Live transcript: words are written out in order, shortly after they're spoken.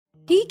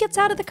He gets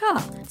out of the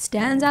car,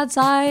 stands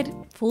outside,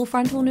 full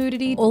frontal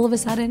nudity. All of a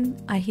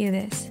sudden, I hear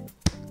this. And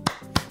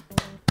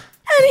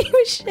he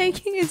was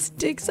shaking his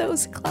dick, so I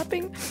was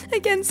clapping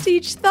against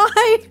each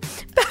thigh,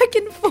 back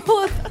and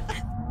forth.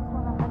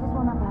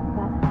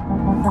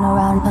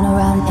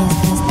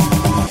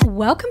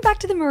 Welcome back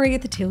to the Marie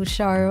at Thattil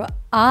show.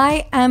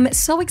 I am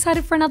so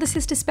excited for another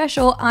sister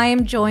special. I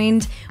am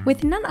joined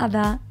with none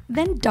other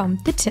than Dom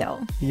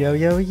Thattil. Yo,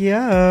 yo,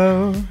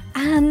 yo.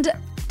 And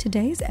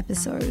today's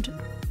episode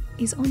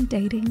is on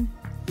dating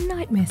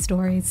nightmare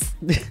stories.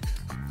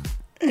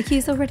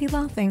 He's already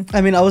laughing.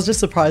 I mean, I was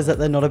just surprised that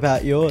they're not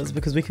about yours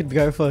because we could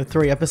go for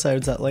 3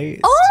 episodes at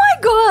least. Oh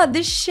my God,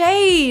 the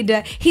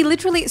shade. He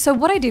literally, so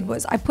what I did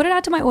was I put it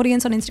out to my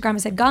audience on Instagram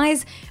and said,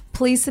 guys,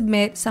 please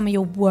submit some of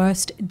your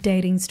worst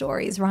dating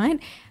stories, right?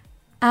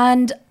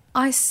 And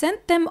I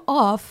sent them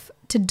off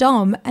to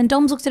Dom, and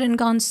Dom's looked at it and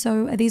gone,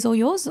 so are these all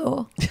yours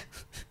or?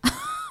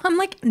 I'm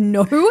like,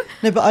 no.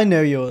 No, but I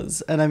know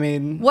yours. And I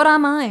mean... What are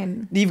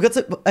mine? You've got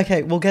to...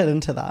 Okay, we'll get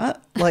into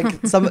that.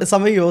 Like, some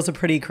of yours are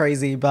pretty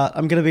crazy, but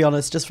I'm going to be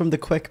honest, just from the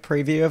quick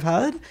preview I've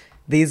had,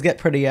 these get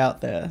pretty out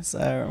there,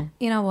 so...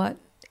 You know what?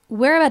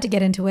 We're about to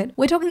get into it.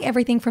 We're talking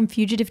everything from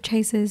fugitive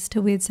chases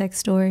to weird sex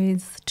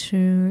stories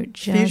to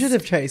just...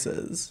 Fugitive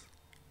chases?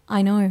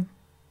 I know.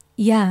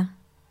 Yeah.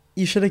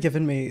 You should have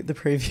given me the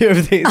preview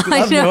of these because I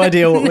have no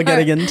idea what we're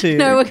getting into.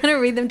 No, we're going to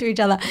read them to each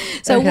other.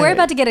 So Okay. We're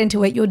about to get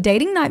into it. Your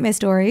dating nightmare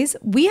stories.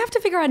 We have to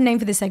figure out a name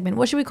for this segment.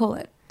 What should we call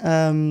it?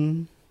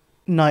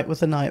 Night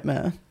with a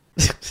Nightmare.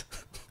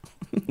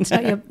 It's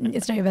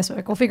not your best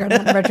work. We'll figure it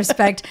out in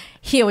retrospect.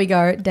 Here we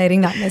go.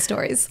 Dating nightmare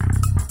stories.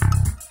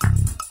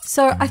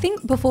 So I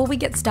think before we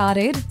get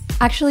started,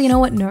 actually, you know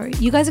what? No,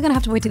 you guys are going to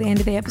have to wait to the end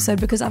of the episode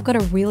because I've got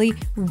a really,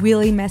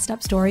 really messed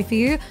up story for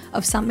you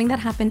of something that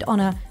happened on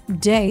a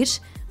date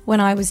when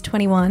I was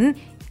 21.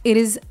 It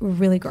is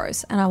really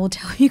gross, and I will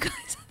tell you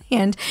guys at the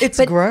end. It's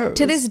but gross.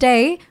 To this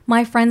day,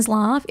 my friends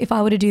laugh if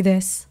I were to do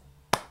this.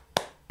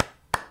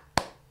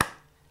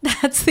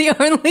 That's the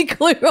only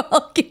clue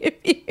I'll give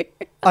you.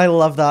 I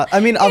love that.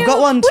 I mean, I've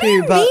got one too, what do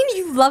you but... mean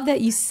you love that,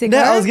 you singer?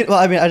 No,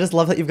 I just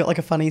love that you've got like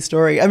a funny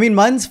story. I mean,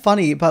 mine's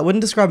funny, but I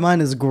wouldn't describe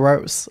mine as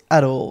gross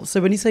at all.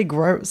 So when you say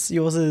gross,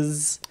 yours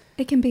is...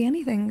 It can be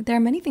anything. There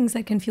are many things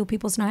that can fuel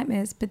people's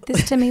nightmares, but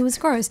this to me was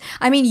gross.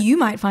 I mean, you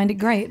might find it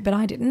great, but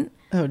I didn't.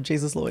 Oh,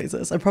 Jesus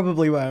Louises. I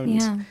probably won't.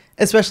 Yeah.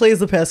 Especially as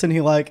the person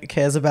who like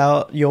cares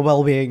about your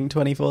well-being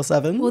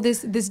 24/7. Well,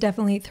 this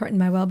definitely threatened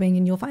my well-being,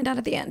 and you'll find out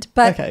at the end.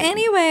 But Okay.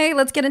 Anyway,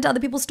 let's get into other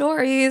people's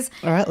stories.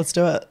 All right, let's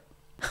do it.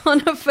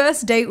 On a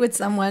first date with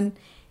someone,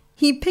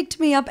 he picked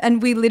me up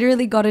and we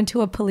literally got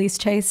into a police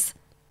chase.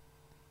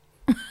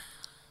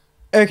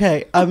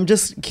 Okay, I'm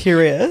just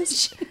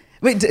curious.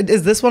 Wait,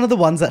 is this one of the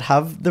ones that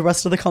have the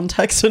rest of the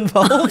context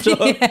involved? Oh,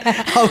 or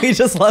yeah. are we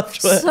just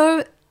left with...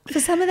 So for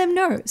some of them,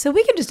 no. So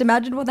we can just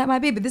imagine what that might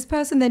be. But this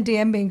person then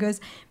DM'd me and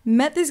goes,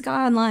 met this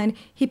guy online.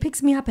 He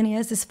picks me up and he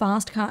has this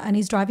fast car and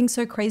he's driving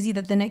so crazy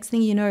that the next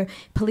thing you know,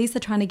 police are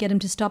trying to get him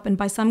to stop. And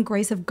by some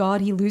grace of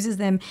God, he loses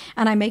them.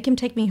 And I make him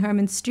take me home.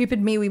 And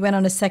stupid me, we went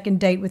on a second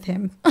date with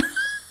him.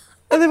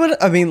 And then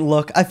I mean,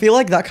 look, I feel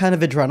like that kind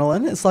of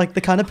adrenaline, it's like the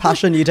kind of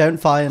passion you don't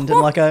find in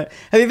like a...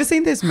 Have you ever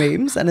seen those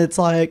memes? And it's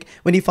like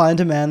when you find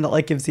a man that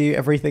like gives you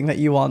everything that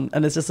you want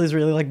and it's just these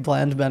really like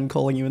bland men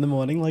calling you in the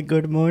morning like,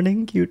 good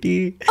morning,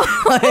 cutie.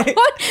 Like,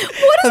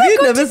 What have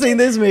you never seen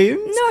those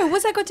memes? No,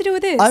 what's that got to do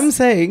with this? I'm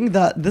saying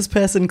that this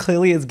person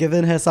clearly has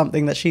given her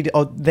something that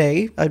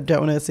I don't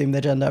want to assume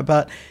their gender,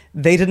 but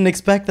they didn't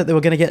expect that they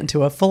were going to get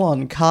into a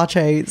full-on car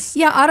chase.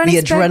 Yeah, I don't The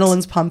expect...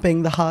 adrenaline's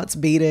pumping, the heart's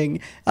beating.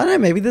 I don't know,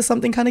 maybe there's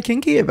something kind of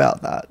kinky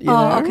about that, you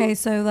know? Okay,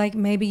 so like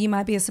maybe you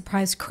might be a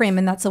surprise crim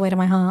and that's the way to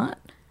my heart.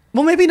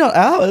 Well, maybe not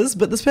ours,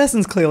 but this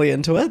person's clearly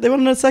into it. They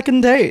went on a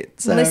second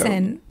date. So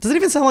Listen. Does it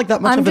even sound like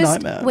that much of a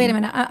nightmare? Wait a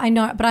minute. I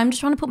know, but I'm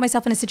just trying to put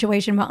myself in a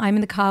situation where I'm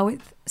in the car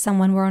with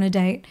someone, we're on a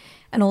date,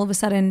 and all of a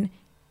sudden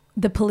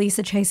the police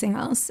are chasing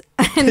us.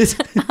 And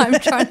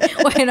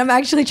I'm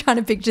actually trying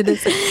to picture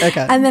this.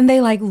 Okay. And then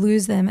they like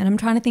lose them. And I'm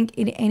trying to think,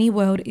 in any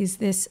world, is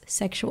this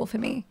sexual for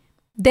me?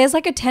 There's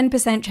like a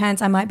 10%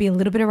 chance I might be a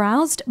little bit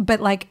aroused,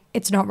 but like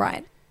it's not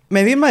right.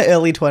 Maybe in my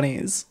early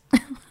 20s.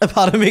 A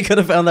part of me could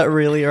have found that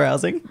really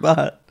arousing,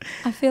 but...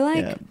 I feel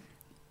like yeah.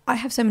 I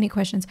have so many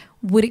questions.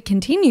 Would it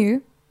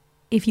continue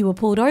if you were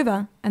pulled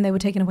over and they were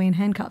taken away in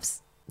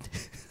handcuffs?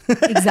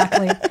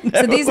 Exactly.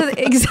 No. So these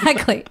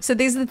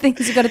are the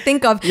things you've got to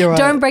think of. You're right.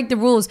 Don't break the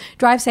rules.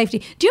 Drive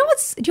safety.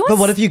 But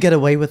what if you get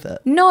away with it?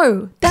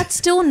 No, that's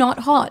still not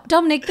hot.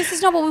 Dominic, this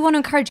is not what we want to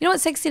encourage. You know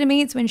what's sexy to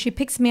me? It's when she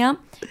picks me up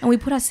and we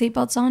put our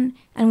seatbelts on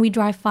and we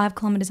drive 5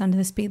 kilometers under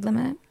the speed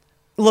limit.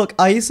 Look,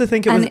 I used to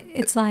think it was... And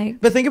it's like...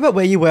 But think about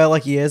where you were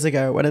like years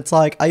ago when it's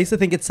like, I used to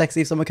think it's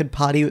sexy if someone could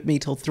party with me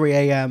till 3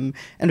 a.m.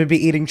 and would be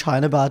eating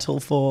China bar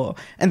till 4.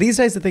 And these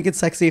days I think it's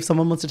sexy if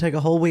someone wants to take a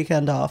whole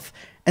weekend off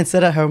and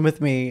sit at home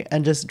with me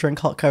and just drink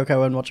hot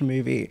cocoa and watch a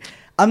movie.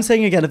 I'm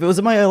saying again, if it was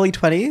in my early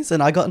 20s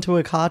and I got into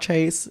a car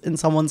chase in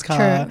someone's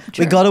car,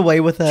 True. we got away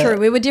with it. True,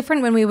 we were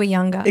different when we were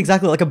younger.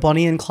 Exactly, like a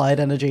Bonnie and Clyde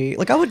energy.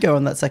 Like I would go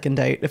on that second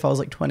date if I was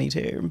like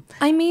 22.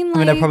 I mean,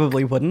 I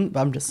probably wouldn't,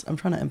 but I'm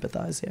trying to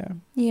empathize here.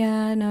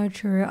 Yeah, no,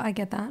 true. I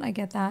get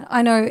that.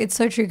 I know it's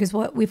so true because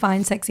what we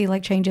find sexy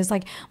like changes.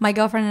 Like my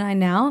girlfriend and I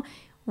now,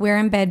 we're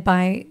in bed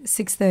by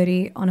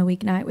 6:30 on a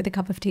weeknight with a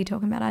cup of tea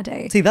talking about our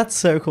day. See, that's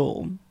so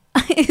cool.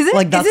 Is it?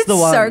 Like that's is it the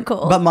one. So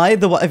cool.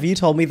 But if you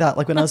told me that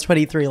like when I was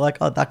 23, like,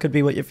 oh, that could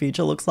be what your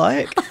future looks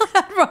like.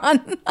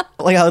 Run.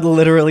 Like I would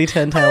literally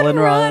turn tail and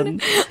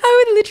run.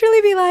 I would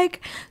literally be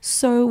like,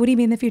 so what do you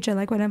mean in the future?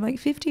 Like when I'm like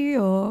 50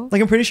 or?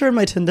 Like I'm pretty sure in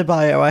my Tinder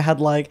bio I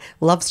had like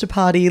loves to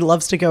party,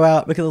 loves to go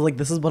out because I was like,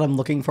 this is what I'm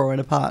looking for in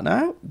a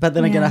partner. But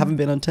then again, I haven't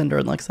been on Tinder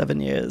in like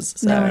 7 years.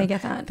 So no, I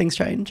get that. Things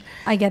change.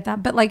 I get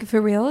that. But like for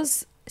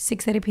reals,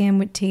 6:30 p.m.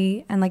 with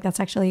tea and like that's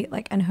actually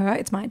like, and her,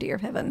 it's my idea of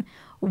heaven.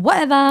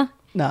 Whatever.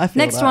 No, I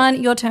feel Next that.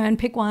 one, your turn.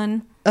 Pick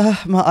one.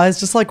 My eyes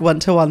just like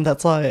went to one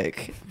that's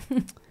like...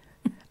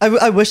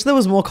 I wish there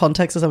was more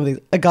context to some of these.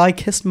 A guy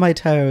kissed my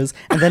toes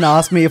and then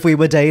asked me if we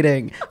were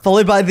dating,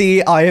 followed by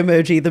the eye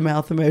emoji, the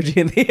mouth emoji,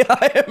 and the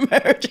eye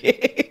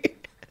emoji.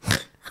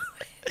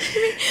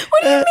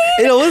 What do you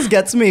mean? It always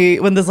gets me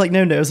when there's like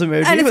no nose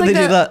emoji, and it's when like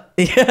they do that.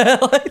 Yeah,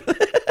 like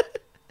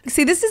that.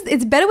 See,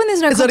 it's better when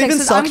there's no It's context. not even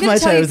sucked my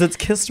toes, it's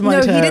kissed my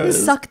toes. No, he didn't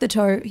suck the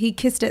toe. He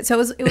kissed it. So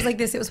it was like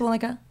this. It was more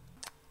like a...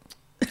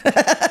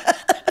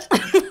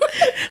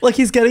 Like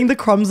he's getting the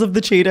crumbs of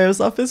the Cheetos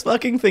off his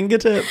fucking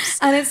fingertips.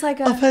 And it's like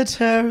off her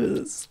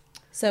toes.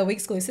 So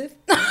exclusive.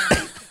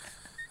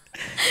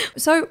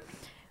 So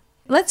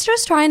let's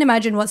just try and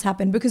imagine what's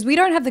happened because we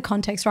don't have the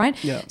context, right?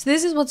 Yeah. So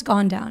this is what's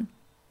gone down.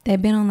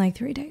 They've been on like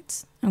 3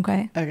 dates.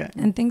 Okay.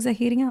 And things are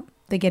heating up.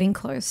 They're getting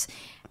close.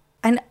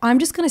 And I'm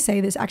just going to say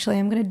this. Actually,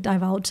 I'm going to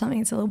divulge something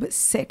that's a little bit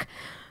sick.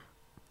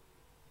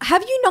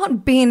 Have you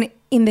not been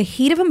in the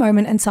heat of a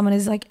moment and someone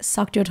has like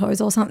sucked your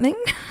toes or something?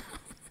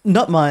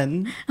 Not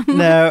mine.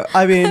 No,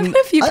 I mean,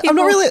 I'm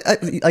not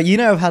really,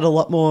 I've had a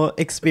lot more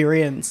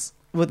experience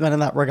with men in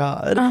that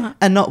regard.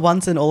 And not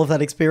once in all of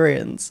that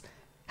experience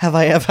have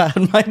I ever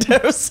had my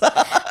toes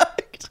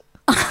sucked.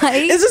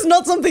 It's just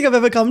not something I've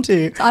ever come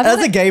to.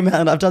 As a gay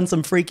man, I've done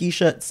some freaky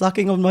shit.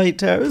 Sucking on my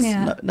toes,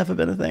 never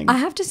been a thing. I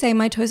have to say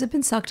my toes have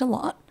been sucked a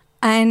lot.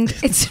 And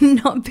it's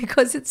not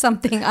because it's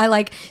something I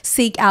like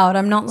seek out.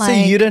 I'm not like... So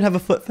you don't have a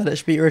foot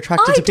fetish, but you're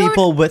attracted to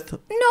people with...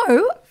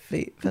 No.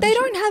 Feet fetishes? They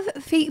don't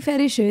have feet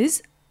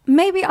fetishes.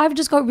 Maybe I've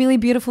just got really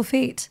beautiful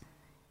feet.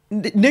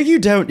 No, you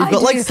don't. You've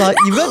got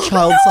you've got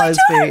child-sized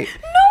feet.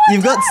 No,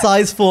 You've got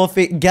size 4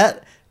 feet.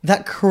 Get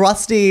that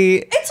crusty...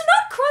 It's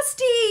not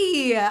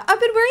crusty. I've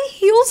been wearing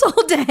heels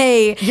all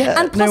day. Yeah,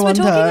 and plus we're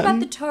talking about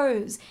the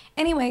toes.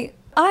 Anyway,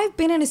 I've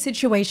been in a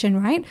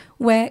situation, right,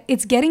 where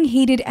it's getting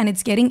heated and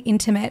it's getting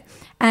intimate.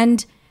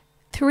 And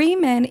 3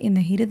 men in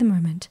the heat of the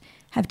moment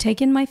have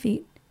taken my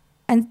feet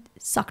and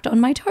sucked on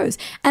my toes.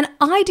 And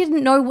I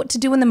didn't know what to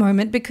do in the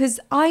moment because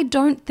I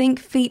don't think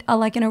feet are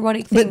like an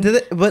erotic thing.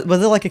 But was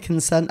there like a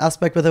consent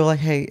aspect where they were like,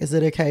 hey, is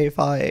it okay if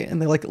I...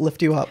 And they like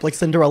lift you up like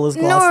Cinderella's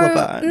glass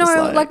slipper?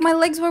 No, like my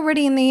legs were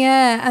already in the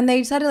air and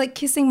they started like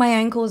kissing my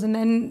ankles and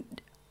then...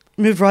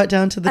 Moved right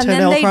down to the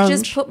toenail crunch. And then they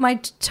just put my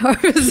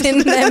toes in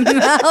their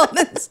mouth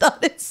and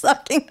started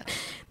sucking.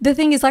 The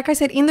thing is, like I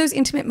said, in those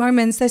intimate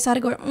moments, they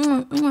started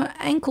going,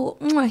 ankle,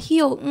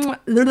 heel,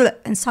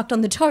 and sucked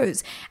on the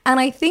toes. And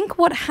I think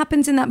what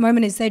happens in that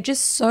moment is they're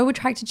just so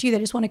attracted to you, they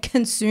just want to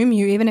consume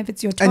you, even if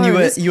it's your toes. And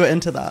you were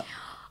into that.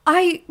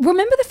 I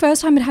remember the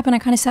first time it happened, I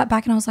kind of sat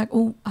back and I was like,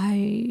 oh,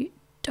 I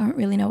don't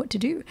really know what to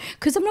do.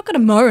 Because I'm not going to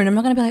moan. I'm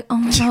not going to be like, oh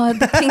my God,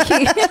 the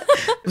pinky.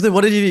 So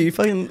what did you do? You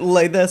fucking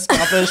laid there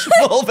starfish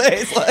full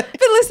face. Like. But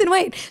listen,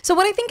 wait. So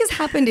what I think has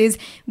happened is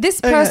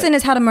this person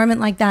has had a moment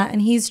like that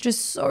and he's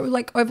just so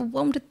like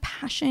overwhelmed with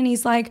passion.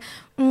 He's like,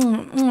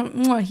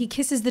 he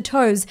kisses the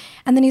toes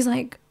and then he's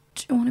like,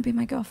 do you want to be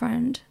my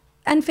girlfriend?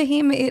 And for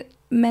him, it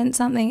meant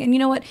something. And you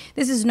know what?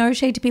 This is no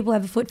shade to people who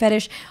have a foot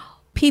fetish.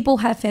 People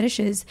have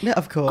fetishes. Yeah,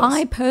 of course.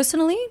 I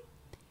personally...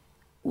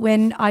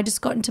 When I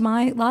just got into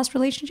my last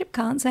relationship,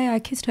 can't say I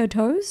kissed her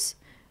toes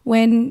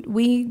when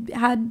we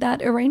had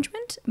that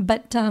arrangement.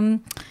 But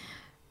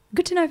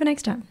good to know for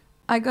next time.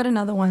 I got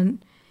another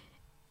one.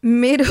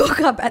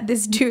 Mid-hookup at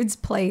this dude's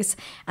place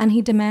and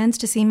he demands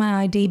to see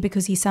my ID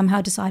because he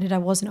somehow decided I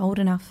wasn't old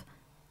enough.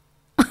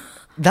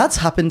 That's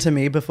happened to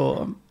me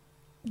before.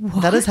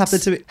 What? That has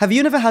happened to me. Have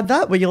you never had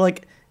that where you're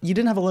like, you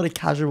didn't have a lot of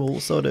casual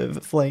sort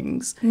of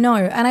flings? No,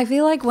 and I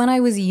feel like when I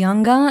was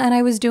younger and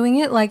I was doing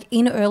it, like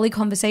in early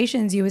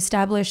conversations, you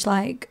establish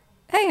like,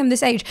 hey, I'm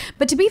this age.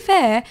 But to be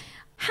fair,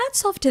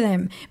 hats off to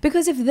them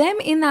because if them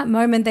in that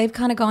moment, they've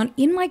kind of gone,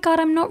 in my gut,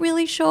 I'm not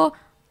really sure.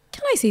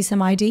 Can I see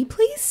some ID,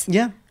 please?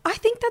 Yeah. I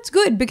think that's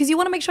good because you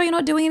want to make sure you're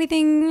not doing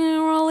anything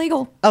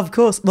illegal. Of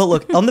course. Well,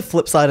 look, on the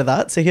flip side of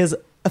that, so here's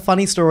a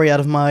funny story out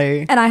of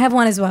my... And I have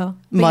one as well.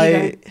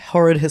 My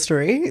horrid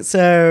history.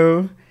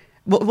 So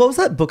What was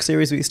that book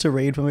series we used to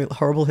read when we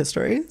Horrible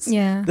Histories?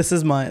 Yeah. This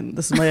is mine.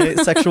 This is my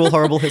sexual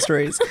horrible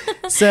histories.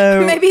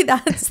 So maybe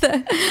that's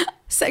the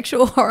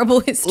sexual horrible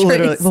histories.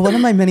 literally, well, one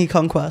of my many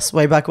conquests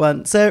way back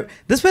when. So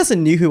this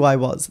person knew who I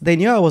was. They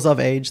knew I was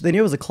of age. They knew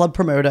I was a club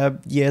promoter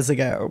years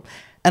ago.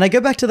 And I go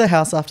back to the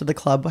house after the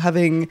club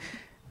having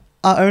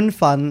our own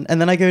fun, and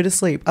then I go to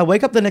sleep. I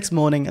wake up the next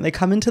morning and they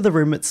come into the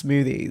room at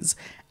Smoothies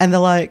and they're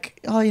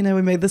like, oh, you know,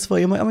 we made this for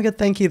you. I'm like, oh my God,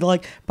 thank you. They're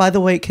like, by the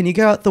way, can you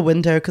go out the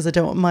window because I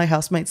don't want my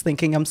housemates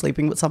thinking I'm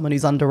sleeping with someone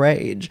who's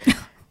underage.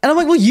 And I'm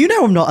like, well, you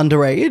know I'm not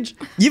underage.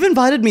 You've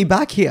invited me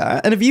back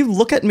here. And if you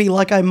look at me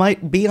like I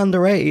might be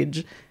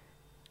underage,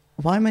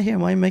 why am I here?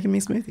 Why are you making me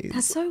smoothies?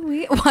 That's so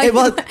weird. Why?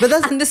 But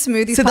that's and the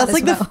smoothies. So part that's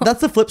like as well. that's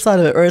the flip side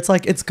of it. Or it's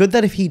like it's good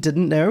that if he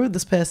didn't know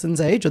this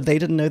person's age or they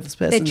didn't know this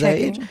person's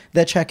age,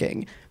 they're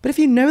checking. But if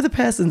you know the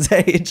person's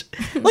age,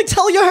 like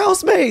tell your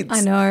housemates.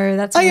 I know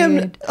that's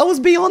weird. I was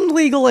beyond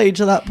legal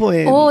age at that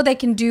point. Or they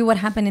can do what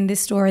happened in this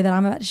story that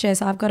I'm about to share.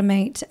 So I've got a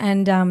mate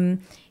and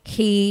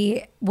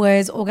he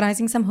was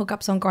organising some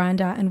hookups on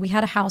Grindr and we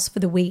had a house for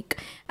the week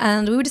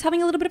and we were just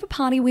having a little bit of a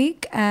party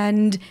week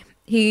and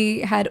he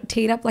had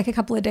teed up like a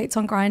couple of dates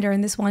on Grindr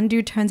and this one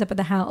dude turns up at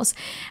the house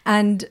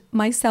and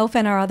myself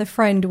and our other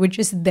friend were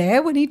just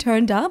there when he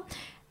turned up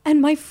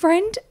and my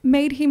friend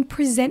made him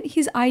present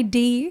his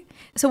ID.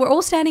 So we're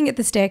all standing at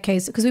the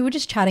staircase because we were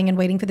just chatting and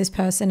waiting for this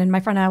person and my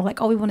friend and I were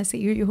like, oh, we want to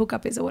see who your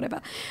hookup is or whatever.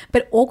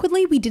 But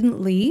awkwardly, we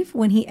didn't leave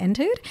when he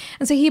entered.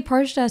 And so he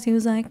approached us. He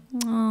was like,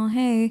 oh,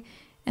 hey.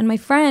 And my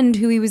friend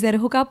who he was there to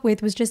hook up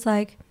with was just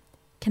like,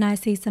 can I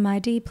see some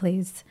ID,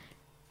 please?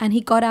 And he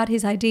got out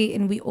his ID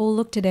and we all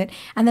looked at it.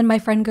 And then my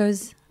friend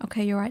goes,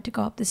 okay, you're right to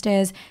go up the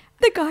stairs.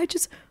 The guy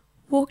just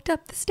walked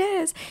up the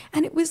stairs.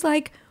 And it was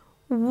like,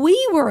 we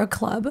were a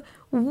club.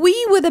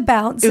 We were the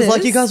bouncers. It was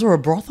like you guys were a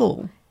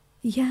brothel.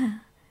 Yeah.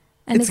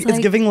 And it's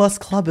giving less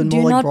club and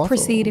more like brothel. Do not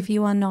proceed if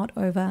you are not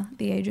over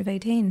the age of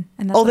 18.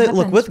 And that's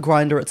look, with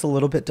Grindr, it's a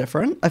little bit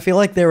different. I feel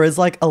like there is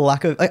like a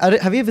lack of...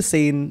 have you ever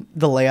seen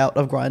the layout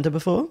of Grindr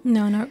before?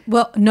 No.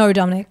 Well, no,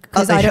 Dominic,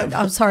 because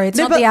I'm sorry. It's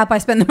not the app I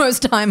spend the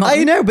most time on.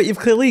 I know, but you've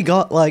clearly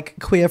got like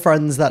queer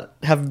friends that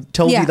have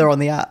told you they're on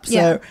the app.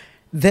 So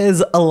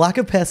there's a lack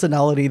of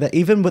personality that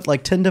even with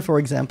like Tinder, for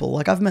example,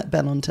 like I've met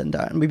Ben on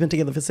Tinder and we've been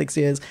together for 6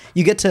 years.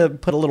 You get to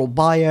put a little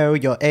bio,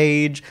 your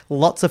age,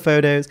 lots of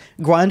photos.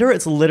 Grindr,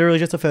 it's literally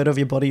just a photo of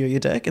your body or your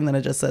dick. And then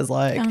it just says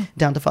like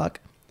down to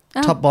fuck,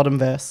 top, bottom,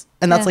 verse.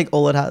 And that's like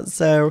all it has.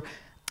 So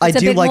it's I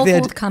do like the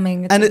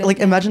forthcoming. And like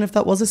imagine if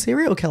that was a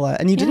serial killer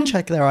and you didn't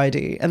check their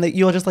ID and that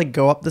you'll just like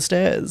go up the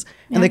stairs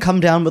and they come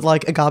down with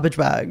like a garbage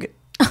bag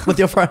with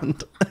your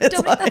friend.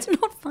 That's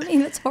not funny.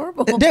 That's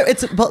horrible. No,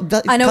 but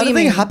that kind of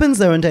thing happens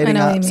though in dating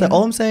apps. So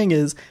all I'm saying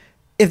is,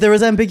 if there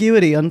is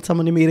ambiguity on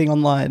someone you're meeting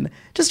online,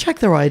 just check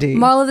their ID.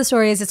 Moral of the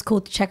story is it's cool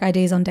to check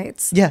IDs on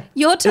dates. Yeah.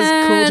 Your turn.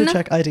 It's cool to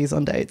check IDs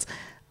on dates.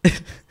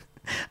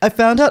 I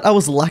found out I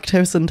was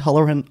lactose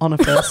intolerant on a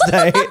first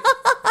date.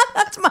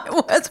 That's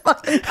my worst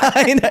fucking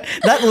I know.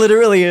 That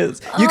literally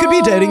is. You could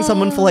be dating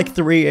someone for like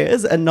 3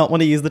 years and not want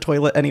to use the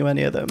toilet anywhere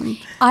near them.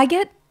 I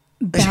get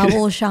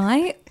bowel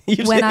shy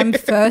when I'm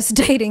first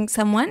dating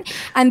someone,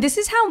 and this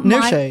is how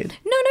no shade.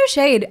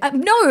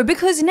 No,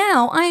 because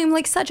now I am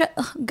like such a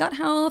gut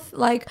health,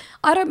 like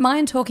I don't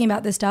mind talking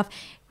about this stuff.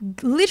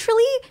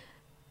 Literally,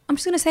 I'm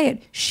just gonna say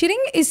it, shitting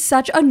is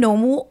such a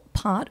normal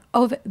part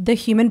of the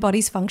human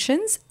body's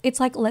functions. It's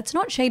like, let's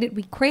not shade it.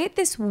 We create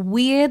this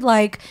weird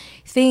like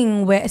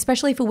thing where,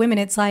 especially for women,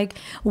 it's like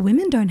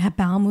women don't have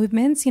bowel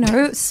movements, you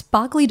know,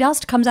 sparkly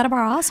dust comes out of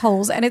our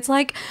assholes, and it's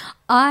like,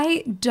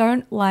 I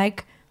don't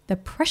like the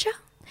pressure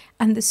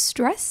and the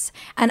stress,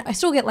 and I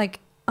still get like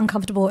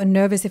uncomfortable and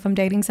nervous if I'm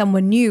dating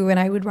someone new, and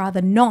I would rather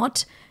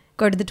not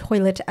go to the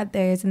toilet at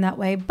theirs in that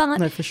way. But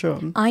no, for sure.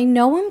 I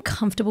know I'm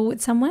comfortable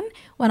with someone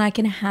when I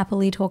can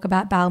happily talk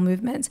about bowel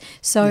movements.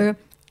 So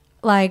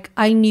like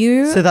I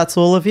knew. So that's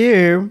all of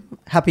you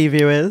happy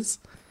viewers.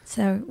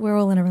 So we're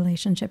all in a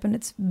relationship and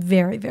it's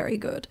very, very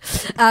good.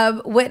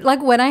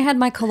 When I had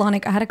my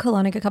colonic, I had a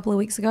colonic a couple of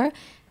weeks ago.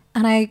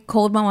 And I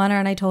called Moana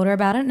and I told her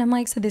about it. And I'm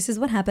like, so this is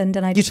what happened.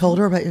 And You told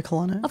her about your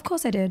colonic? Of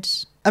course I did.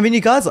 I mean,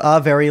 you guys are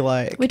very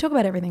like... We talk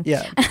about everything.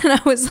 Yeah. And I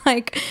was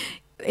like,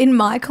 in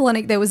my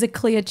colonic, there was a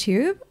clear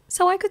tube.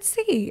 So I could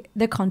see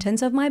the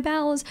contents of my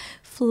bowels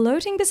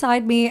floating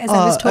beside me as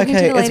I was talking to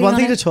the lady. It's one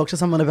thing to talk to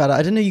someone about it. I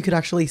didn't know you could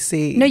actually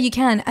see. No, you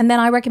can. And then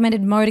I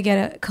recommended Mo to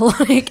get a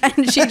colonic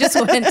and she just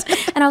went.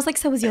 And I was like,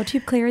 so was your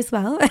tube clear as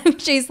well? And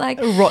she's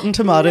like... A Rotten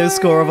Tomatoes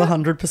score of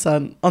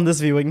 100% on this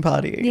viewing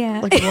party.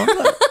 Yeah. Like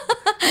what?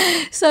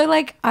 So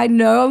like I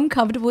know I'm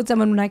comfortable with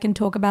someone when I can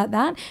talk about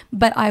that,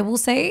 but I will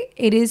say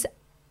it is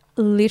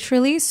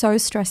literally so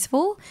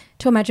stressful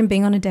to imagine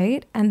being on a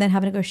date and then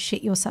having to go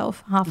shit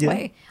yourself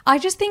halfway. Yeah. I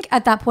just think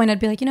at that point I'd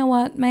be like, you know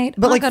what, mate?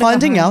 But like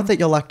finding out that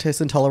you're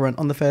lactose intolerant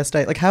on the first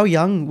date, like how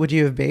young would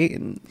you have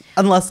been?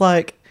 Unless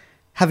like,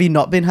 have you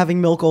not been having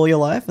milk all your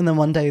life? And then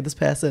one day this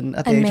person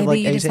at the age of like 18. And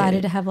maybe you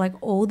decided to have like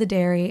all the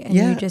dairy and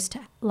you just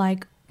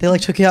like... They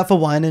like took you out for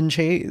wine and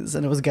cheese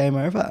and it was game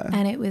over.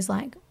 And it was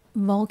like...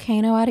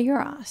 volcano out of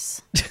your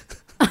ass.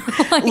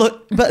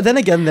 Look, but then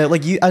again, though,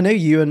 like I know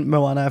you and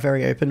Moana are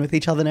very open with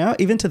each other now.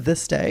 Even to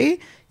this day,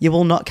 you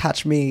will not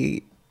catch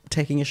me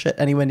taking a shit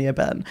anywhere near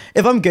Ben.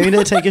 If I'm going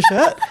to take a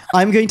shit,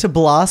 I'm going to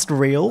blast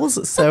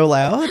reels so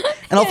loud,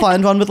 and I'll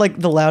find one with like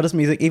the loudest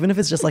music, even if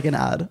it's just like an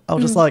ad. I'll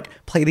just like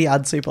play the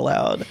ad super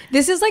loud.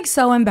 This is like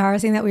so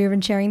embarrassing that we're even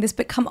sharing this,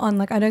 but come on,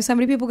 like I know so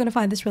many people are going to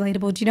find this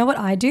relatable. Do you know what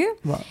I do?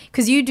 What?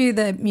 Because you do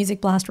the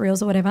music blast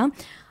reels or whatever.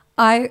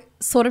 I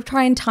sort of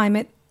try and time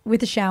it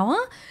with a shower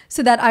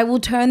so that I will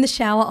turn the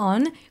shower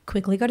on,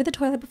 quickly go to the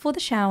toilet before the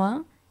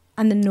shower,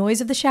 and the noise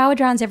of the shower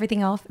drowns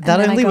everything off. That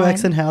only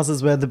works in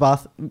houses where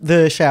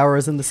the shower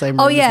is in the same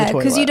room. Oh as the yeah,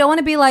 toilet. because you don't want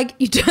to be like,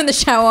 you turn the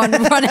shower on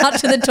and run out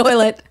to the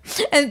toilet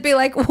and be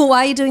like, well, why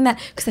are you doing that?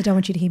 Because I don't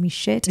want you to hear me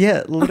shit.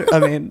 Yeah, I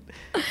mean,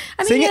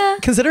 yeah.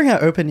 Considering how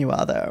open you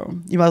are, though,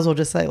 you might as well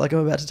just say like,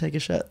 I'm about to take a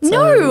shit. So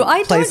No,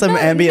 I play don't some know.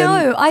 ambient.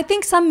 No, I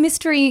think some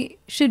mystery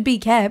should be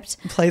kept.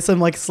 Play some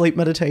like sleep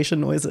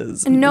meditation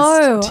noises. And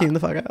No, just tune the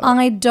fuck out.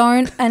 I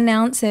don't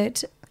announce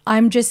it.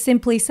 I'm just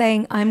simply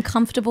saying I'm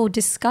comfortable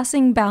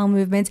discussing bowel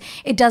movements.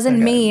 It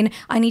doesn't mean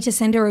I need to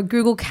send her a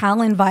Google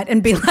Cal invite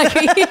and be like,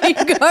 here you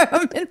go,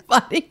 I'm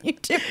inviting you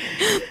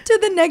to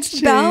the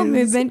next bowel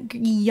movement.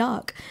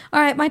 Yuck.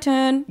 All right, my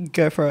turn.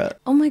 Go for it.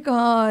 Oh my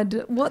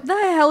God. What the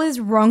hell is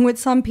wrong with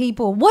some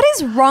people? What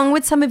is wrong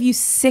with some of you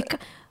sick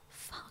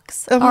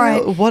fucks? Oh All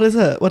right. God, what is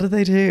it? What did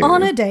they do?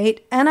 On a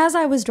date, and as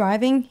I was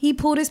driving, he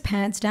pulled his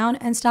pants down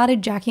and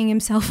started jacking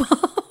himself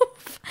off.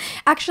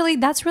 Actually,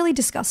 that's really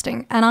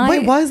disgusting. And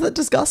Wait, why is that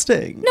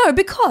disgusting? No,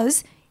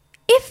 because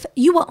if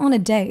you are on a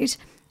date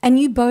and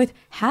you both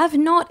have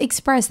not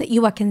expressed that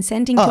you are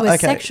consenting to a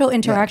sexual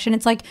interaction,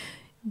 it's like,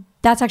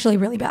 that's actually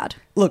really bad.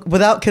 Look,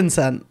 without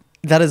consent,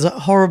 that is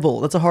horrible.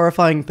 That's a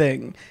horrifying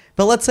thing.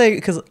 But let's say,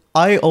 because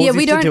I always used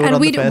to do it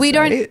on the first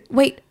date.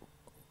 Wait,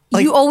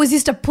 Like, you always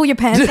used to pull your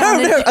pants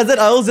down? No, I said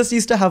I always just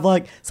used to have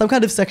like some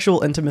kind of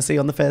sexual intimacy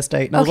on the first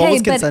date. And I was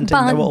always consenting.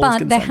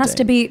 But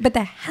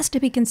there has to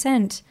be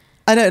consent.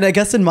 I know, and I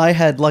guess in my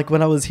head, like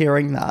when I was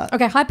hearing that.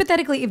 Okay,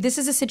 hypothetically, if this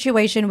is a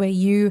situation where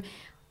you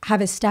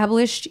have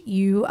established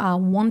you are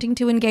wanting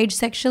to engage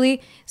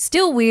sexually,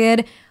 still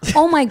weird.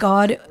 Oh my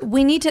God,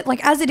 we need to,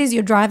 like, as it is,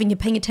 you're driving, you're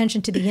paying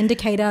attention to the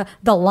indicator,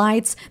 the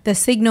lights, the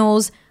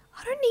signals.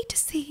 I don't need to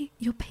see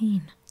your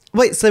peen.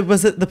 Wait, so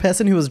was it the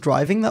person who was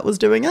driving that was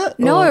doing it?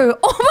 No. Or?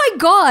 Oh my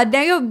God,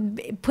 now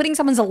you're putting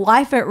someone's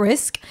life at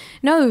risk.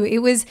 No, it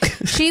was,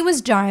 she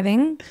was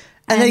driving.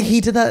 And then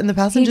he did that in the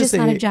passenger seat. He just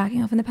started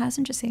jacking off in the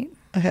passenger seat.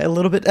 Okay, a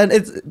little bit. And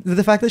it's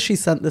the fact that she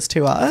sent this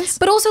to us.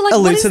 But also, like,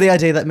 alludes to the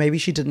idea that maybe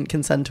she didn't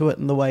consent to it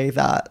in the way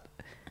that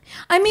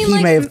I mean, he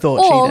like, may have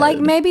thought she or did. like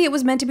maybe it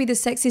was meant to be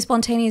this sexy,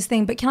 spontaneous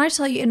thing. But can I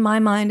tell you, in my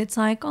mind, it's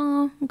like,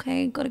 oh,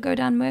 okay, got to go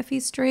down Murphy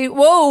Street.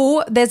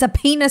 Whoa, there's a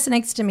penis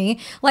next to me.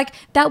 Like,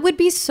 that would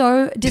be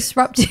so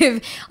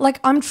disruptive. Like,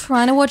 I'm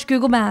trying to watch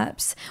Google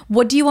Maps.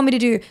 What do you want me to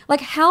do?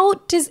 Like, how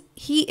does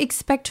he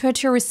expect her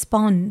to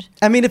respond?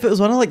 I mean, if it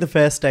was one of like the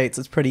first dates,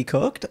 it's pretty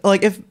cooked.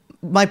 Like, if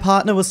my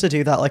partner was to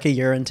do that like a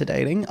year into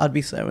dating, I'd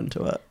be so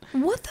into it.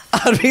 What the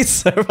I'd be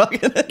so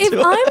fucking into it. If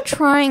I'm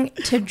trying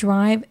to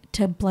drive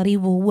to bloody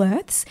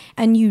Woolworths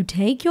and you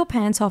take your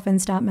pants off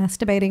and start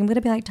masturbating, I'm going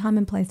to be like, time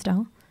and place,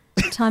 doll.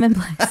 Time and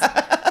place.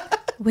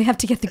 We have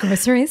to get the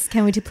groceries.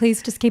 Can we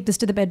please just keep this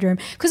to the bedroom?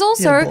 Because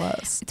also,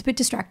 it's a bit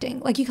distracting.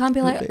 Like, you can't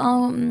be like,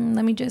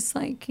 let me just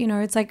like, you know,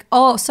 it's like,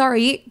 oh,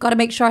 sorry, got to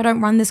make sure I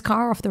don't run this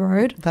car off the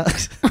road.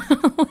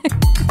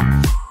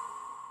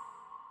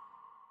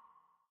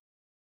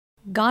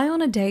 Guy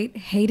on a date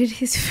hated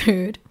his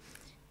food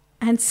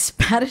and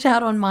spat it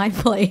out on my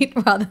plate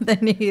rather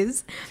than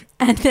his,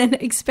 and then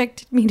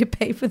expected me to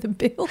pay for the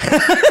bill.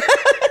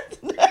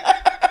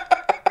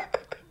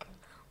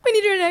 We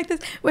need to enact this.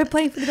 We're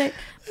paying for the date.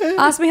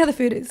 Ask me how the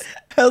food is.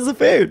 How's the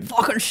food?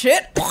 Fucking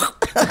shit.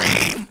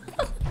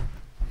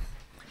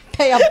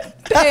 Pay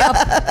up. Pay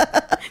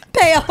up.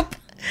 Pay up.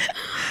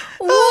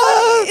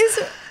 What is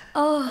it?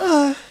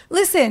 Oh.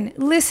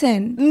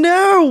 Listen.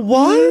 No,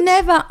 what?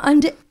 Never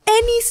under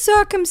any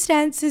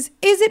circumstances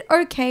is it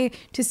okay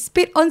to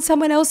spit on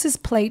someone else's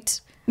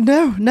plate.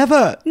 No,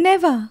 never.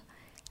 Never.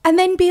 And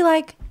then be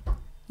like,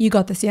 you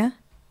got this, yeah?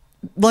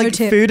 Like,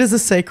 food is a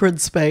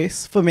sacred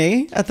space for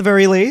me, at the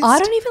very least. I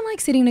don't even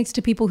like sitting next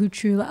to people who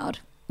chew loud.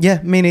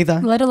 Yeah, me neither.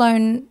 Let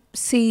alone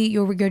see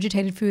your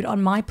regurgitated food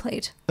on my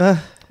plate,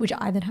 which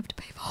I then have to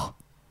pay for.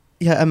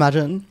 Yeah,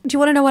 imagine. Do you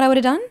want to know what I would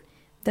have done?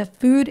 The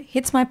food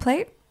hits my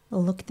plate,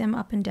 looked them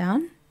up and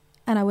down,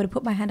 and I would have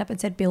put my hand up and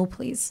said, bill,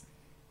 please.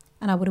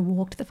 And I would have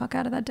walked the fuck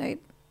out of that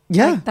date.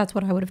 Yeah. Like, that's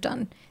what I would have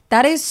done.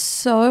 That is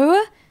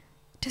so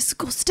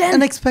disgusting.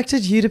 And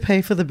expected you to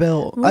pay for the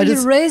bill. Well,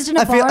 you're raised in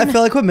a barn. I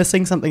feel like we're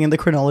missing something in the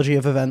chronology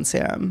of events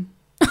here.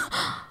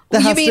 There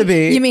has to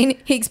be. You mean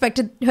he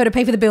expected her to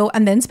pay for the bill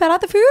and then spat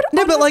out the food?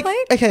 No, but like,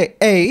 plate? Okay,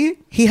 A,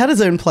 he had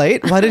his own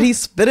plate. Why did he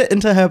spit it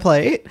into her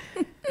plate?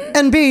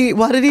 And B,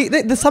 why did he?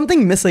 There's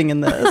something missing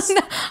in this.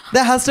 No.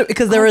 There has to,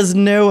 because there is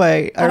no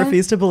way. I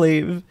refuse to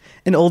believe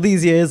in all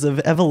these years of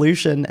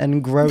evolution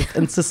and growth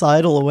and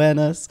societal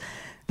awareness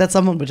that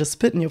someone would just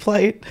spit in your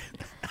plate,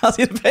 ask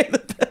you to pay the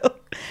bill.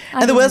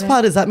 And the worst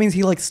part is that means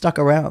he like stuck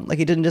around. Like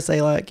he didn't just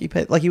say like you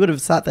pay. Like he would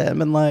have sat there and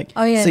been like,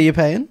 oh yeah, so you're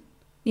paying?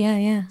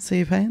 Yeah. So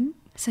you're paying?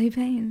 So you're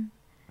paying?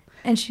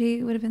 And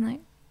she would have been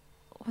like,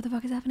 what the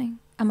fuck is happening?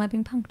 Am I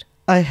being punked?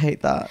 I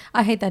hate that.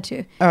 I hate that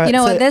too. All right, you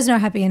know what? There's no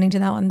happy ending to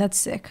that one. That's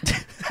sick.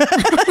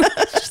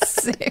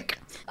 Sick.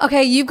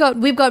 Okay,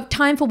 we've got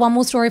time for one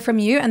more story from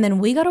you, and then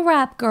we got to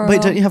wrap, girl.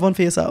 Wait, don't you have one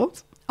for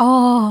yourself?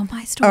 Oh,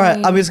 my story. All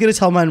right, I'm just going to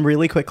tell mine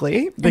really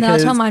quickly. And then I'll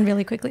tell mine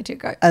really quickly too.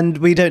 Go. And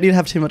we don't need to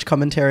have too much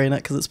commentary in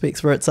it because it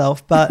speaks for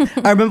itself. But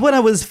I remember when I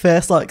was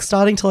first like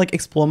starting to like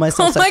explore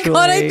myself sexually. Oh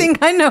my God, I think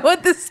I know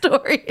what this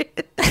story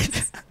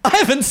is. I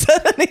haven't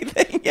said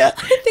anything yet.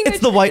 It's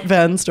the white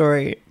van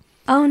story.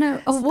 Oh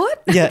no. Oh,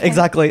 what? Yeah, Okay.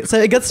 exactly. So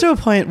it gets to a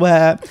point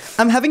where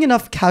I'm having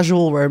enough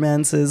casual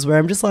romances where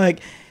I'm just like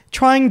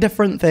trying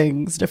different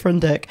things,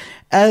 different dick.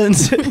 And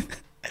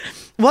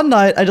one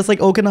night I just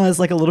like organized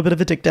like a little bit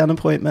of a dick down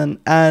appointment,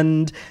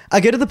 and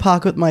I go to the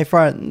park with my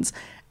friends,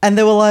 and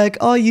they were like,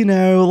 oh, you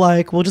know,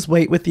 like we'll just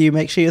wait with you,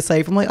 make sure you're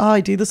safe. I'm like, oh,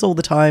 I do this all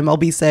the time, I'll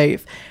be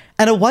safe.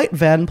 And a white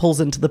van pulls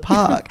into the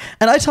park.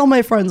 And I tell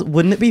my friends,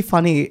 wouldn't it be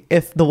funny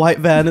if the white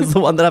van is the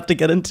one that I have to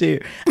get into?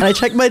 And I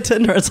check my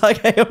Tinder, it's like,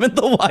 hey, I'm in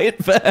the white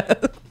van.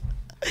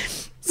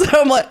 So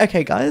I'm like,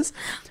 okay, guys,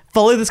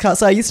 follow this car.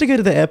 So I used to go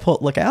to the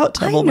airport lookout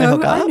to have all my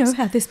hookups. I know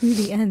how this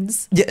movie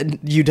ends. Yeah,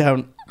 you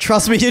don't.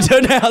 Trust me, you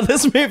don't know how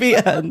this movie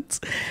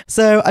ends.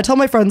 So I tell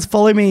my friends,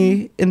 follow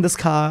me in this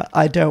car.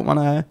 I don't want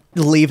to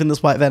leave in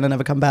this white van and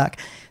never come back.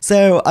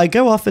 So I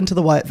go off into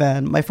the white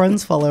van. My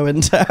friends follow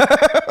into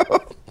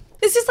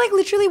This is like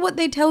literally what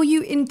they tell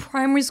you in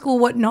primary school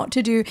what not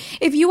to do.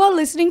 If you are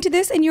listening to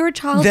this and you're a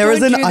child, there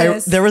is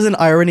an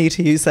irony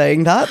to you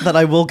saying that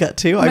I will get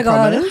to. Oh my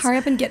God, promise. hurry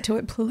up and get to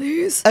it,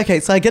 please. Okay,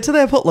 so I get to the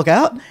airport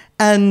lookout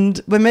and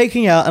we're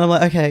making out and I'm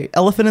like, okay,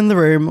 elephant in the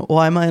room.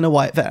 Why am I in a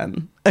white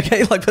van?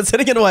 Okay, like we're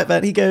sitting in a white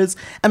van. He goes,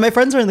 and my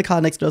friends are in the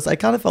car next door, so I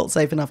kind of felt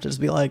safe enough to just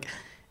be like,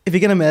 if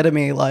you're gonna murder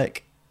me,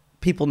 like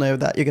people know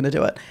that you're gonna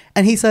do it.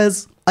 And he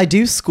says, I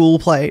do school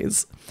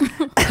plays.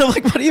 And I'm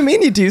like, what do you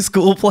mean you do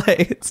school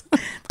plays?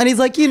 And he's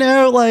like, you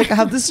know, like I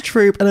have this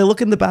troupe, and I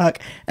look in the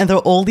back and there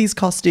are all these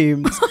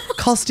costumes,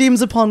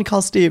 costumes upon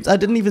costumes. I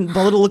didn't even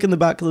bother to look in the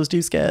back because I was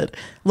too scared.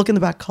 Look in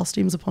the back,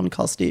 costumes upon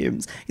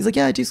costumes. He's like,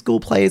 yeah, I do school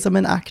plays. I'm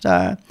an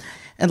actor.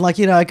 And like,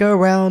 you know, I go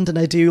around and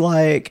I do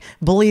like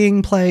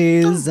bullying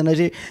plays and I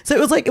do. So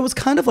it was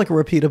kind of like a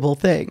repeatable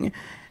thing,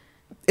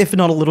 if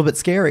not a little bit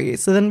scary.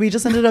 So then we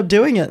just ended up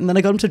doing it. And then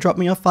I got him to drop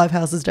me off 5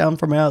 houses down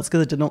from our house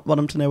because I did not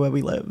want him to know where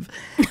we live.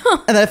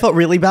 And I felt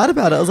really bad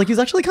about it. I was like, he's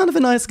actually kind of a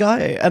nice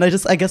guy. And I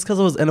guess because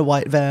I was in a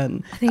white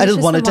van, I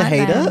just wanted to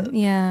hate it.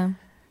 Yeah.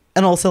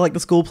 And also like the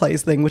school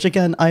plays thing, which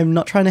again, I'm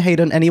not trying to hate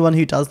on anyone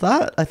who does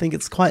that. I think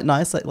it's quite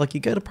nice that like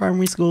you go to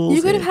primary schools.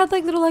 You could have had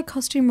like little like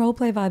costume role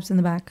play vibes in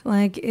the back.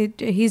 Like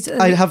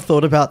I have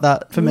thought about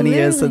that for many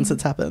years since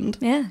it's happened.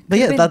 Yeah. But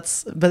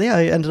yeah,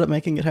 I ended up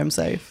making it home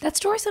safe. That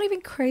story's not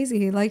even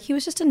crazy. Like he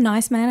was just a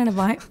nice man in a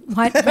white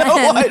van.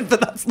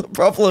 But that's the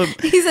problem.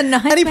 He's a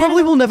nice man. And he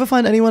probably will never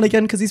find anyone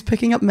again because he's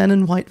picking up men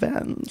in white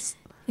vans.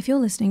 If you're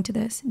listening to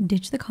this,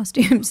 ditch the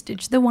costumes,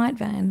 ditch the white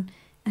van.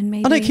 And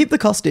maybe I don't keep the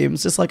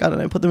costumes, just like, I don't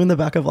know, put them in the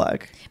back of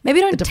like maybe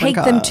don't take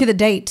them to the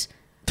date.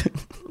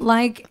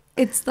 Like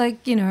it's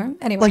like, you know,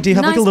 anyway. Like do you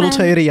have like a little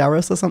Toyota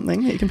Yaris or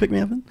something that you can pick me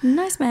up in?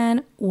 Nice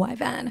man, white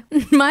van.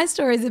 My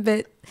story's a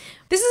bit,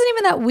 this isn't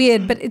even that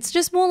weird, but it's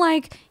just more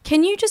like,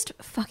 can you just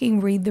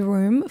fucking read the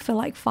room for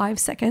like 5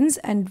 seconds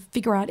and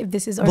figure out if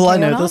this is okay Well, I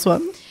know or not? this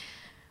one.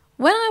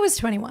 When I was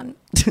 21,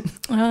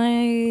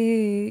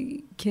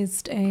 I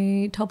kissed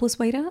a topless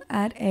waiter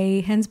at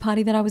a hen's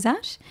party that I was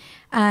at.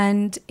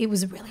 And it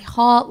was really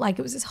hot. Like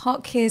it was this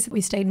hot kiss.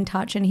 We stayed in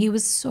touch and he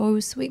was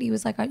so sweet. He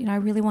was like, you know, I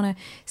really want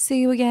to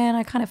see you again.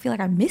 I kind of feel like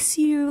I miss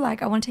you.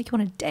 Like I want to take you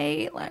on a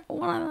date. Like,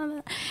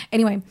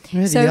 anyway.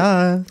 Yes.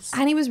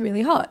 And he was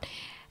really hot.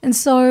 And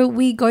so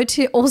we go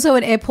to also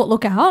an airport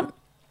lookout.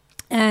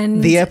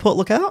 And the airport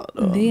lookout?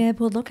 Or? The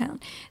airport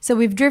lookout. So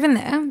we've driven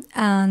there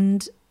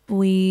and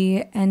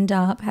we end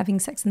up having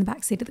sex in the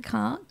backseat of the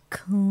car.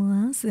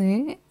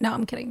 Classy. No,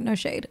 I'm kidding. No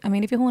shade. I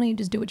mean, if you're horny,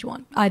 just do what you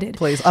want. I did.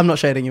 Please. I'm not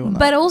shading you on that.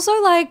 But also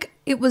like,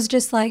 it was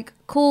just like,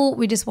 cool.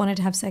 We just wanted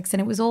to have sex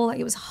and it was all like,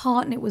 it was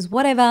hot and it was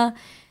whatever.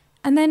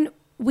 And then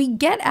we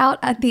get out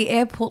at the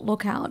airport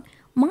lookout.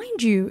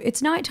 Mind you,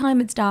 it's nighttime,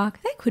 it's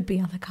dark. There could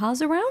be other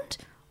cars around.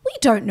 We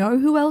don't know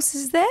who else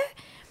is there.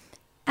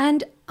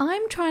 And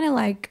I'm trying to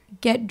like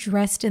get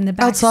dressed in the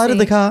back outside seat. Of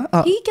the car?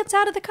 Oh. He gets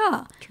out of the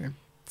car. True.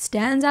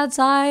 Stands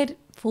outside,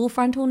 full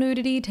frontal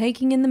nudity,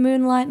 taking in the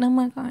moonlight. And I'm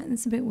like, all right,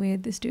 it's a bit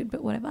weird, this dude,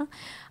 but whatever.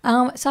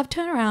 So I've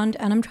turned around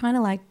and I'm trying to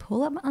like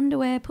pull up my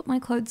underwear, put my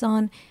clothes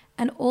on.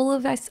 And all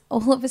of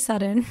a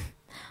sudden,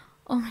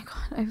 oh my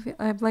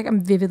God,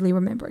 I'm vividly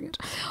remembering it.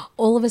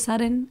 All of a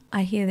sudden,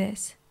 I hear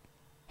this.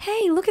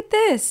 Hey, look at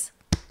this.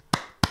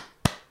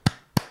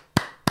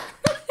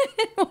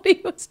 What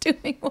he was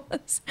doing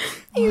was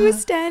he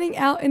was standing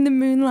out in the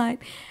moonlight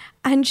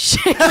and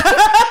shaking.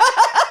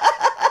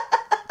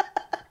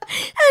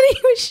 And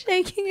he was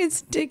shaking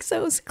his dick, so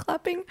it was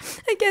clapping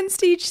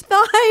against each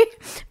thigh,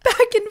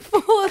 back and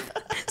forth.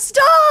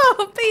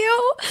 Stop,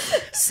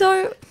 Theo.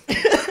 So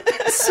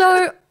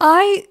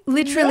I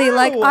literally,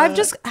 like, I've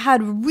just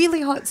had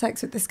really hot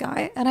sex with this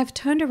guy, and I've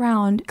turned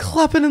around.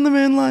 Clapping in the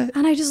moonlight.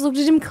 And I just looked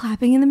at him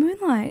clapping in the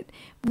moonlight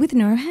with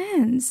no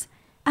hands.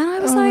 And I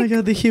was Oh my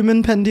God, the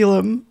human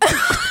pendulum.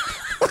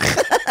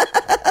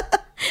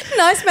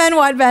 Nice man,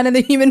 white van, and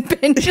the human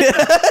pendulum.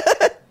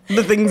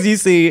 The things you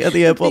see at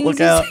the airport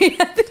lookout.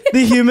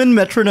 The human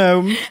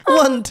metronome.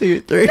 1,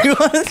 2, 3. 1,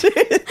 2,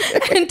 3.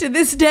 And to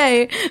this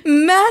day,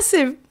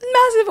 massive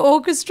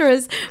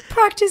orchestras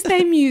practice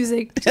their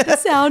music to the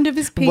sound of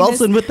his penis.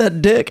 Wilson with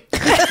that dick.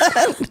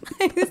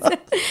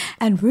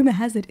 And rumor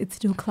has it, it's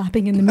still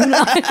clapping in the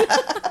moonlight.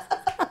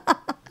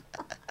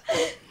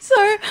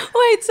 So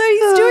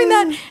he's doing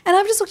that. And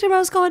I've just looked at him, I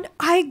was going,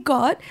 I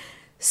got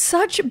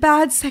such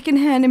bad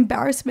secondhand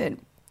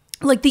embarrassment.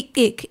 Like the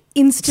ick,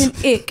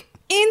 instant ick.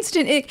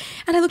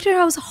 And I looked at her,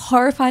 I was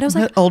horrified. I was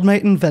like, that old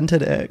mate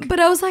invented ick. but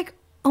I was like,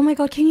 oh my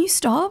God, can you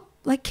stop?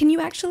 Like, can you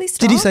actually stop?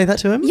 Did you say that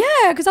to him?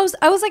 Yeah, because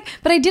I was like,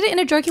 but I did it in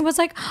a joking way. I was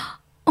like,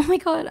 oh my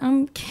God,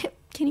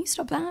 can you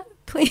stop that,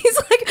 please?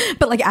 Like,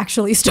 but like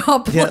actually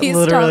stop, please. Yeah,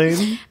 literally.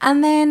 Stop.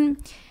 And then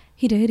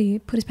he did. He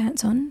put his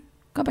pants on,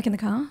 got back in the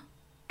car,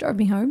 drove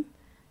me home,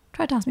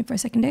 tried to ask me for a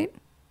second date,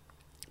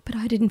 but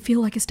I didn't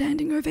feel like a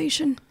standing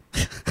ovation.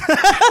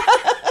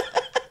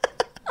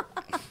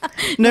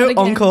 No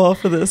encore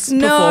for this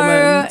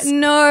performance.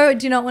 No,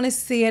 do not want to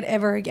see it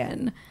ever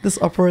again. This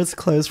opera is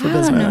closed for I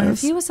business. don't know.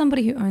 If you were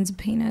somebody who owns a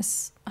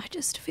penis, I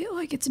just feel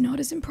like it's not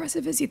as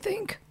impressive as you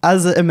think.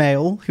 As a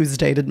male who's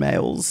dated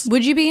males.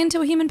 Would you be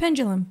into a human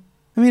pendulum?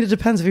 I mean, it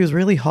depends. If he was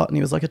really hot and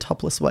he was like a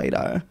topless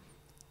waiter,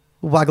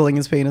 waggling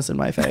his penis in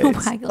my face.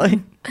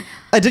 Waggling. Like,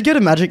 I did go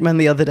to Magic Man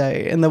the other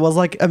day, and there was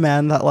like a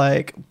man that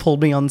like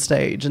pulled me on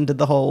stage and did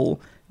the whole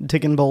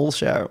dick and balls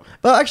show.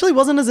 But I actually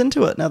wasn't as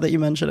into it now that you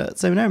mention it.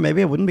 So no,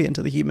 maybe I wouldn't be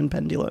into the human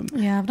pendulum.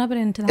 Yeah, I've not been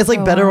into that. It's like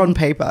for a better while. on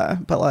paper,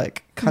 but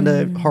like kind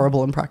of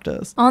horrible in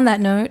practice. On that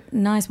note,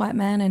 nice white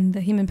man and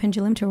the human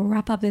pendulum to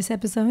wrap up this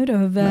episode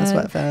of Nice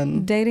white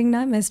fan. Dating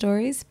Nightmare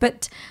Stories.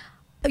 But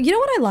you know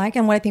what I like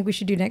and what I think we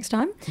should do next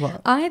time?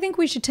 What? I think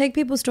we should take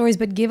people's stories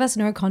but give us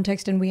no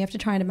context, and we have to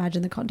try and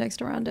imagine the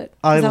context around it.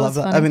 I 'Cause love was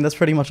that. fun. I mean, that's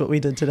pretty much what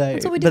we did today.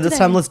 That's what we did but this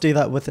today. time, let's do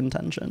that with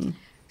intention.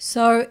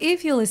 So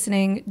if you're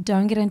listening,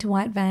 don't get into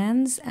white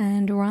vans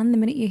and run the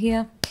minute you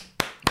hear.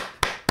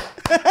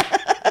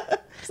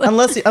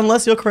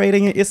 unless you're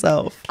creating it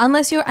yourself.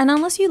 Unless you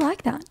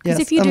like that. Because Yes,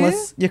 if you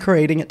unless you're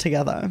creating it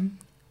together.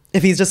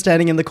 If he's just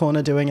standing in the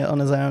corner doing it on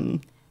his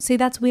own. see,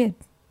 that's weird.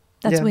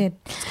 That's Yeah, weird.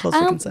 it's cause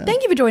for concern.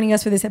 Thank you for joining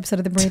us for this episode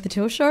of the Breathe the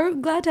Till Show.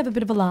 Glad to have a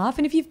bit of a laugh.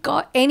 And if you've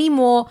got any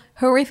more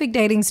horrific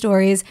dating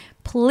stories,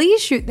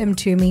 please shoot them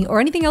to me, or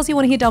anything else you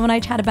want to hear Dom and I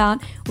chat about.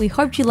 We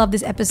hope you love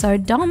this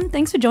episode. Dom,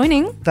 thanks for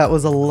joining. That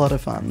was a lot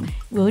of fun.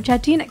 We'll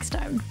chat to you next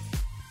time.